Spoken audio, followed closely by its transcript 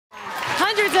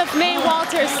Hundreds of Mae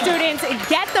Walters students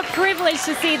get the privilege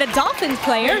to see the Dolphins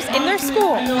players in their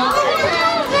school.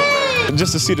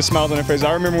 Just to see the smiles on their face.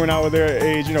 I remember when I was their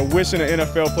age, wishing an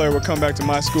NFL player would come back to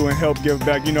my school and help give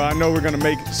back. I know we're going to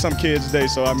make some kids' day,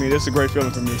 so I mean, it's a great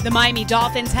feeling for me. The Miami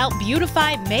Dolphins helped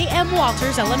beautify Mae M.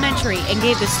 Walters Elementary and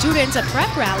gave the students a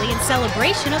prep rally in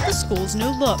celebration of the school's new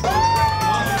look.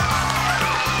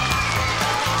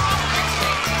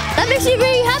 That makes me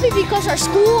really happy because our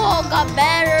school got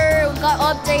better, got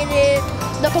updated.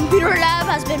 The computer lab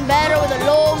has been better with the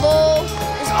logo.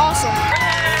 It's awesome.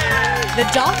 The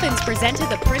Dolphins presented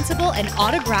the principal an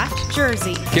autographed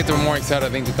jersey. Kids are more excited, I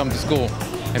think, to come to school.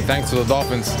 And thanks to the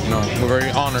Dolphins, we're very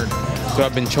honored to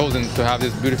have been chosen to have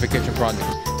this beautification project.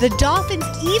 The Dolphins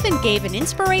even gave an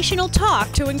inspirational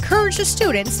talk to encourage the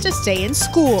students to stay in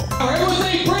school. Everyone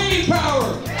say brain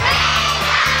power!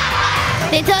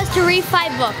 They tell us to read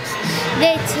 5 books.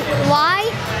 Why?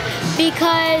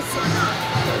 Because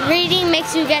reading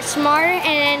makes you get smarter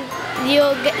and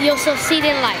then you'll succeed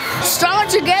in life.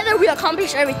 Stronger together, we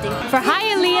accomplish everything. For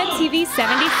Hialeah TV 77,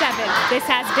 this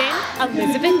has been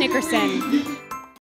Elizabeth Nickerson.